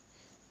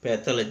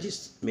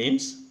 Pathologist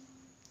means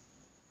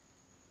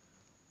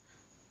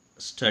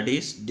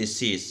studies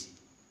disease.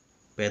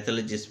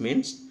 Pathologist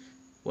means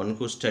one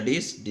who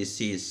studies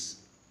disease.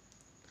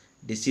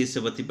 Disease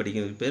பற்றி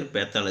படிக்கிறதுக்கு பேர்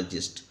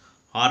pathologist.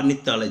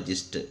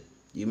 Ornithologist,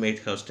 you might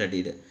have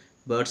studied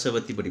birds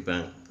பற்றி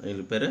படிப்பாங்க,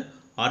 அதுக்கு பேர்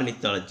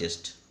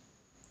ornithologist.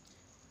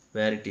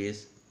 Where it is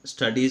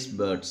studies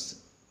birds.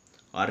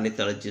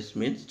 Ornithologist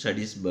means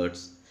studies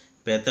birds.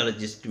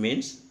 Pathologist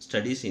means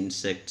studies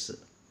insects.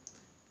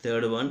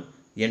 Third one,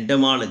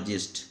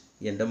 entomologist.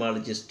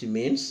 Entomologist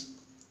means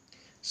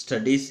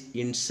studies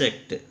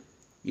insect.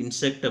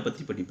 Insect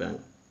பற்றி படிப்பாங்க.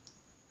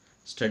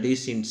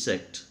 Studies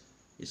insect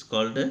is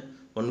called,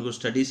 one who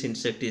studies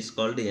insect is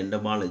called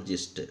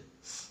entomologist.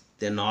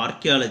 Then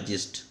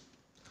archaeologist.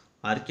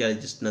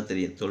 ஆர்கியாலஜிஸ்ட்னா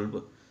தெரியும்,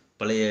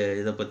 பழைய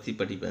இதை பற்றி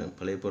படிப்பாங்க,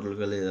 பழைய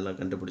பொருள்கள் இதெல்லாம்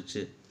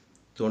கண்டுபிடிச்சி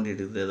தோண்டி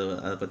எடுக்கிறது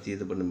அதை பற்றி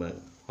இது பண்ணுவாங்க.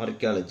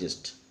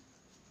 Archaeologist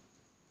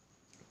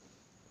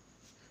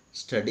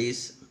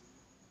studies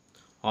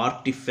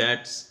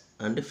artefacts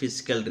and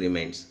physical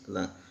remains,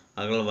 அதான்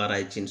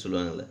அகழ்வாராய்ச்சின்னு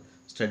சொல்லுவாங்கள்ல.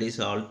 Studies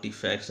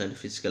artefacts and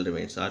physical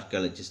remains,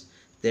 archaeologist.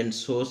 Then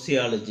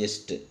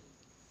sociologist.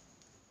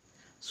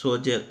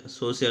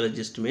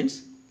 Sociologist means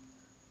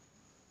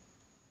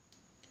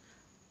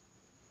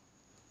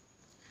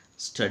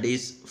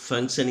studies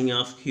functioning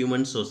of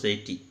human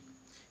society.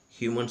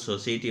 Human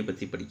society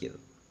பற்றி படிக்கிறது.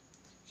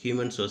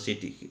 ஹியூமன்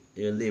சொசைட்டி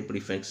வந்து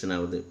எப்படி ஃபங்க்ஷன்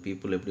ஆகுது,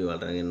 பீப்புள் எப்படி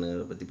வாழ்கிறாங்கன்னு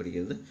பற்றி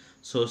படிக்கிறது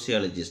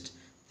sociologist.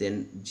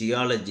 Then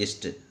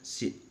geologist.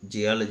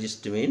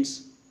 Geologist means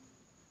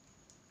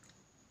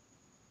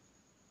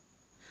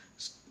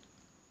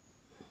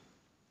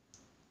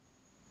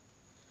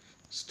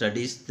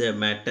studies the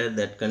matter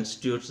that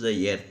constitutes the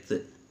earth.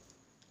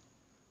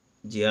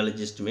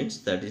 Geologist means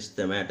that is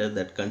the matter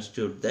that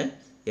constitutes the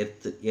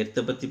earth. Earth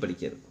பற்றி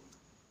படிக்கிறது.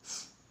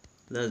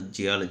 That's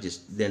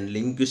geologist. Then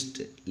linguist.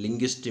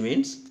 Linguist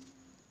means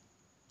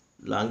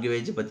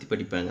language பற்றி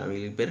படிப்பாங்க,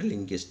 அவங்களுக்கு பேர்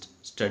linguist.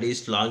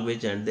 Studies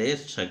language and their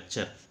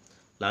structure.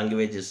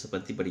 Languages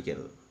பற்றி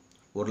படிக்கிறது.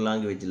 ஒரு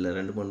language இல்லை,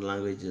 2-3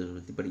 லாங்குவேஜ்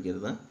பற்றி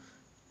படிக்கிறது தான்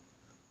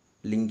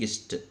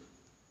linguist.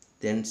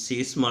 Then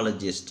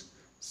seismologist.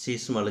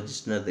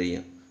 சீஸ்மாலஜிஸ்ட்னா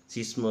தெரியும்,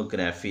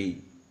 சீஸ்மோகிராஃபி.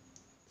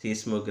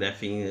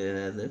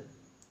 சீஸ்மோகிராஃபிங்கிறது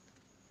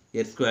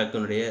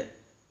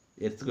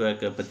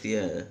எர்த்குவேக்கை பற்றிய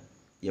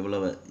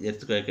எவ்வளவு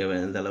எர்த்குவேக்கை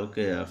எந்த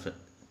அளவுக்கு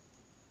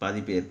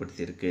பாதிப்பு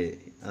ஏற்படுத்தியிருக்கு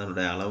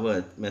அதனுடைய அளவை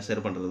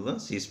மெஷர் பண்ணுறது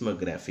தான்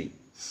சீஸ்மோகிராஃபி.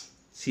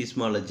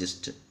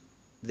 சீஸ்மாலஜிஸ்ட்.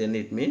 Then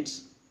it means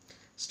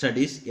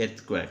studies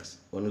earthquakes,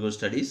 one who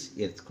studies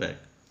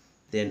earthquake.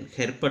 தென்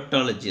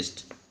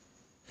ஹெர்பட்டாலஜிஸ்ட்.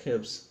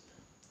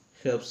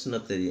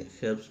 ஹெர்ப்ஸ்னால் தெரியும்,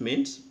 ஹெர்ப்ஸ்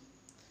மீன்ஸ்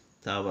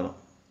தாவரம்,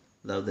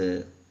 அதாவது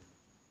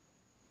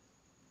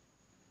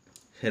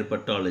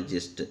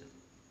ஹெர்பட்டாலஜிஸ்ட்.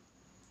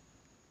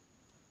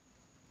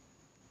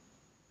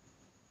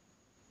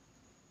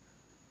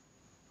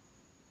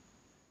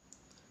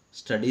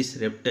 Studies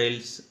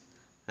reptiles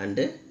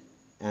and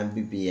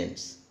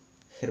amphibians.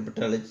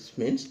 Herpetologist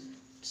means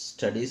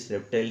studies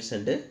reptiles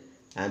and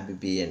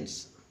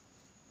amphibians.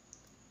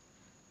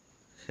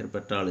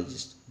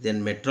 Herpetologist.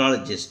 Then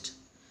meteorologist.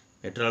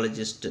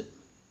 Meteorologist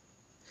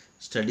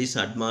studies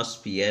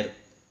atmosphere,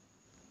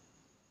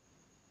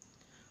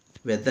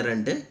 weather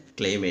and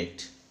climate.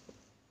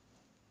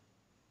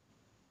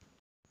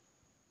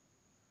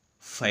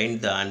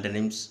 Find the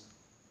antonyms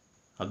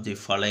of the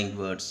following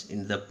words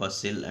in the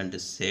puzzle and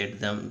shade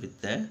them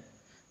with a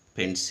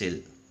pencil.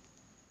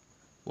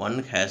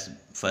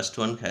 First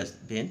one has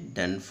been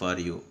done for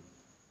you.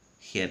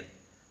 Here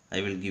I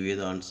will give you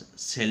the answer.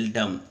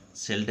 Seldom.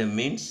 Seldom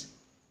means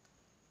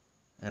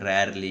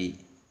rarely.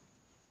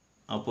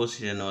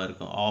 Opposition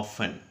இருக்கும்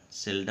often.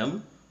 Seldom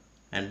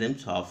and then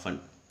often.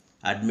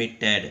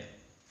 Admitted.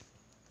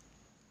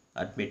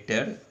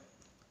 Admitted.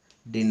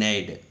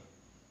 Denied.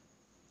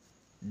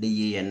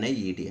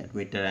 D-E-N-I-E-D.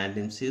 Admitted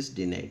antonyms is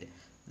denied.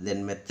 Then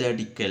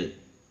methodical.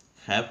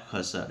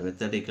 Haphazard.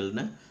 Methodical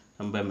na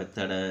ரொம்ப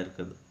மெத்தடாக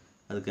இருக்குது,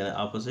 அதுக்கு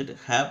opposite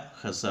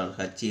haphazard.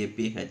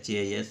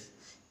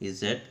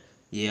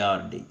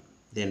 HAPHASZARD.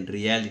 Then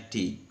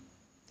reality.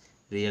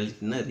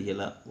 ரியாலிட்டினா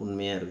ரியலாக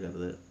உண்மையாக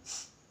இருக்கிறது,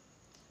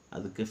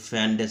 அதுக்கு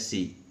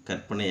fantasy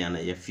கற்பனையான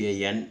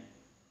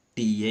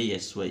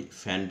FANTASY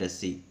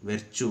fantasy.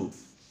 Virtue.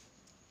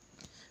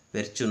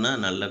 வெர்ச்சுனா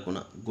நல்ல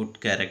குணம், குட்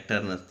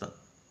கேரக்டர்னு அர்த்தம்.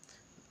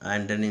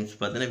 ஆண்டனிம்ஸ்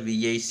பார்த்தோன்னா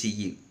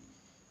VICE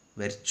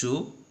வெர்ச்சு.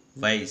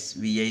 வைஸ்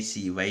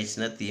VICE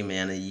வைஸ்னா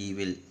தீமையான,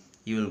 ஈவில்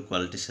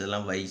குவாலிட்டிஸ்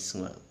இதெல்லாம்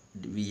வைஸுங்க.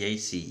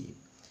 VICE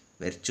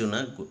வெர்ச்சுனா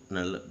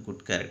நல்ல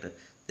குட் கேரக்டர்.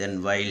 தென்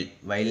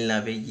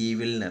வைல்னாவே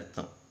ஈவில்னு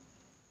அர்த்தம்,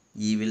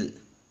 evil.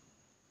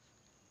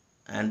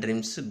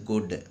 Antonyms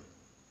good.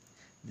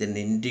 Then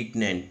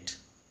indignant.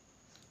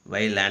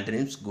 While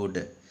antonyms good.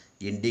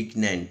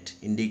 Indignant.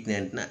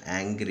 Indignant na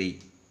angry.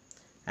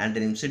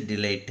 Antonyms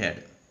delighted.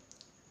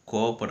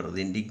 கோபப்படுறது.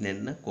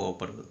 indignant na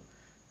கோபப்படுறது.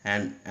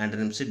 And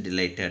antonyms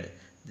delighted.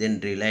 Then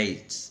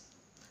relies.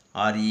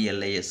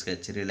 RELISH.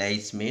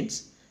 Relies means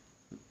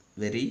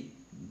very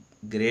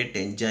great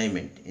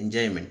enjoyment.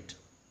 Enjoyment.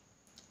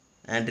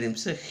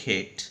 Antonyms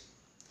hate.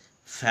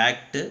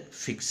 Fact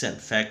fiction.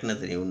 Fact na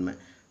தெரியும் உண்மை.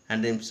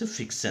 Antonyms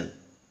fiction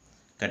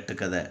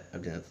கட்டுக்கதை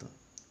அப்படின்னு அர்த்தம்.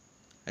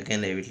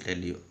 Again I will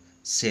tell you.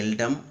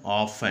 Seldom,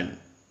 often.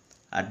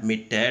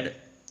 Admitted,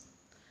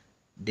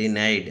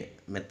 denied.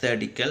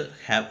 Methodical,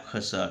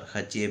 haphazard.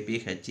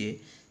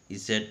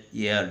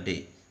 HAPHASZARD.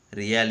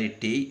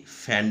 Reality,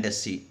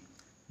 fantasy.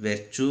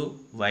 Virtue,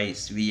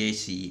 vice.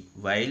 VICE.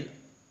 While,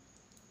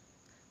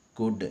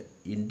 good.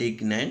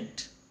 Indignant,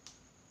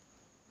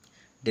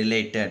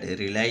 delighted.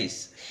 Relies,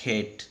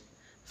 hate.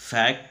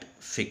 Fact,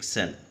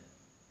 fiction.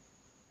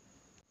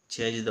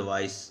 Change the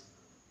voice.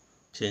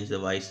 Change the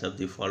voice of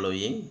the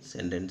following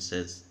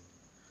sentences.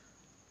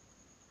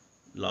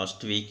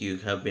 Last week you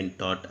have been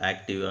taught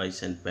active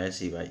voice and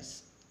passive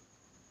voice.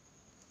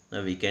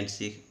 Now we can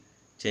see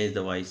change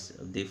the voice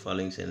of the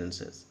following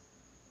sentences.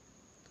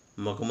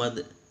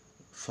 Muhammad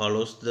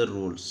follows the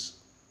rules.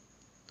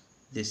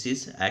 This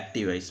is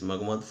active voice.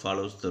 Muhammad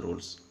follows the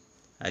rules.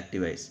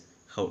 Active voice.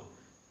 How?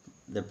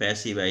 The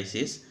passive voice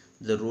is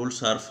the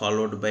rules are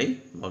followed by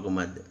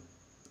Muhammad.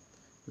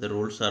 The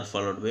rules are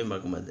followed by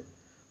Muhammad.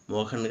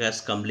 Mohan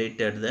has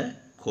completed the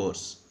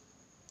course.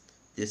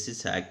 This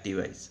is active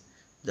voice.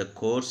 The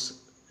course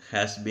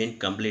has been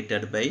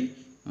completed by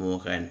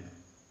Mohan.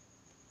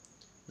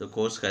 The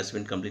course has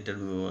been completed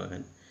by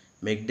Mohan.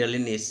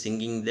 Magdalene is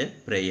singing the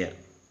prayer.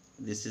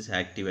 This is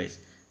active voice.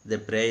 The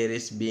prayer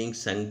is being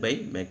sung by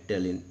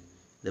Magdalene.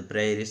 The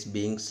prayer is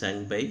being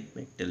sung by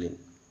Magdalene.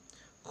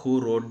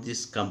 Who wrote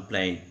this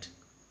complaint?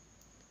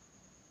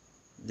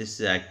 This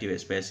is active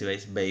voice. Passive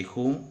voice. By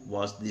whom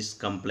was this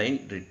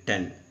complaint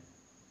written?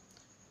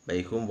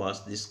 By whom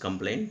was this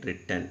complaint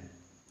written?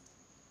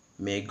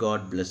 May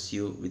God bless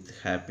you with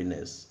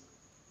happiness.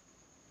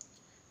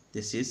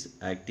 This is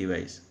active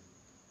voice.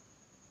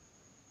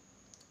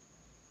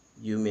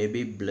 You may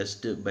be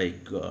blessed by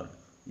God.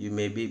 You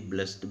may be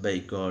blessed by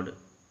God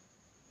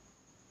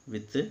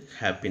with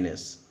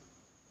happiness.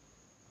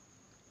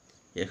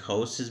 A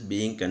house is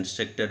being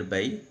constructed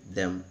by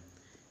them.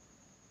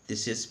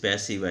 This is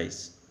passive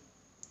voice.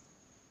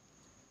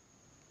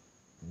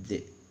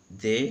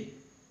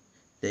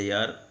 They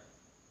are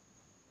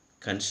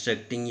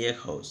constructing a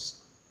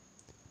house.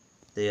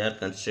 They are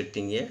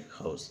constructing a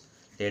house.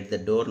 Let the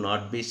door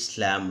not be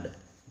slammed.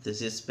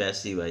 This is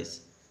passive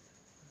voice.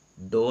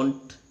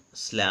 Don't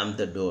slam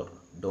the door.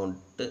 Don't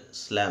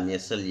slam.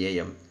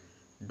 S-L-A-M.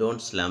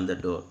 Don't slam the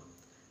door.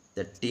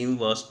 The team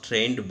was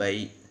trained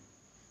by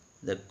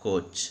the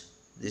coach.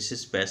 This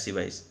is passive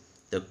voice.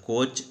 The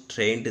coach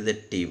trained the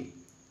team.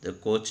 The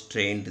coach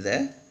trained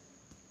the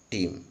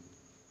team.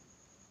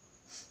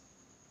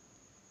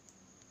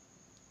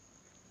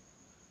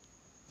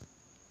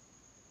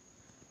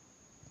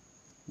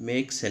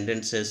 Make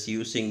sentences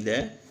using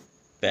the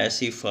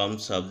passive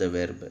forms of the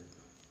verb.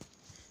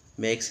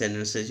 Make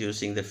sentences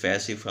using the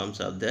passive forms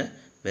of the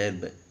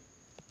verb.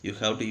 You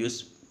have to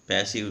use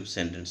passive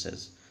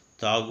sentences.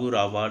 Tagore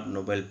award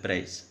Nobel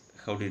Prize.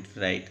 How did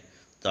you write?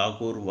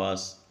 Tagore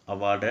was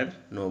awarded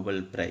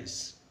Nobel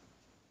Prize.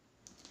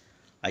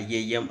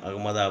 IIM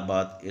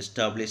Ahmedabad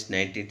established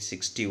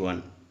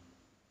 1961.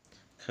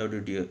 How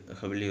will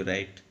you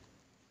write?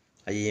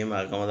 IIM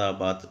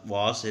Ahmedabad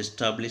was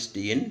established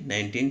in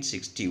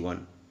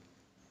 1961.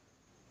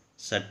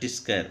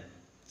 Chhattisgarh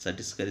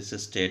is a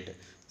state.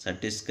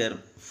 Chhattisgarh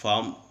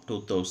formed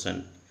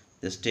 2000.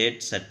 The state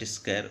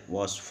Chhattisgarh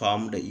was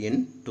formed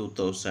in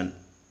 2000.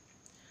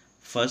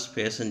 First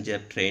passenger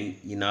train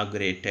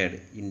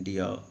inaugurated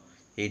India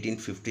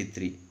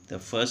 1853. The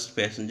first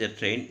passenger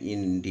train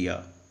in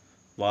India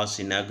was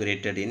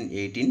inaugurated in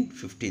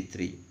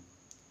 1853.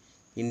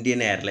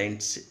 Indian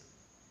Airlines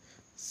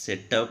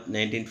set up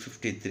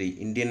 1953.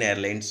 Indian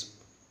Airlines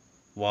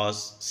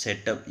was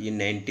set up in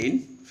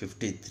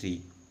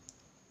 1953.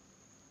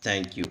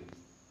 Thank you.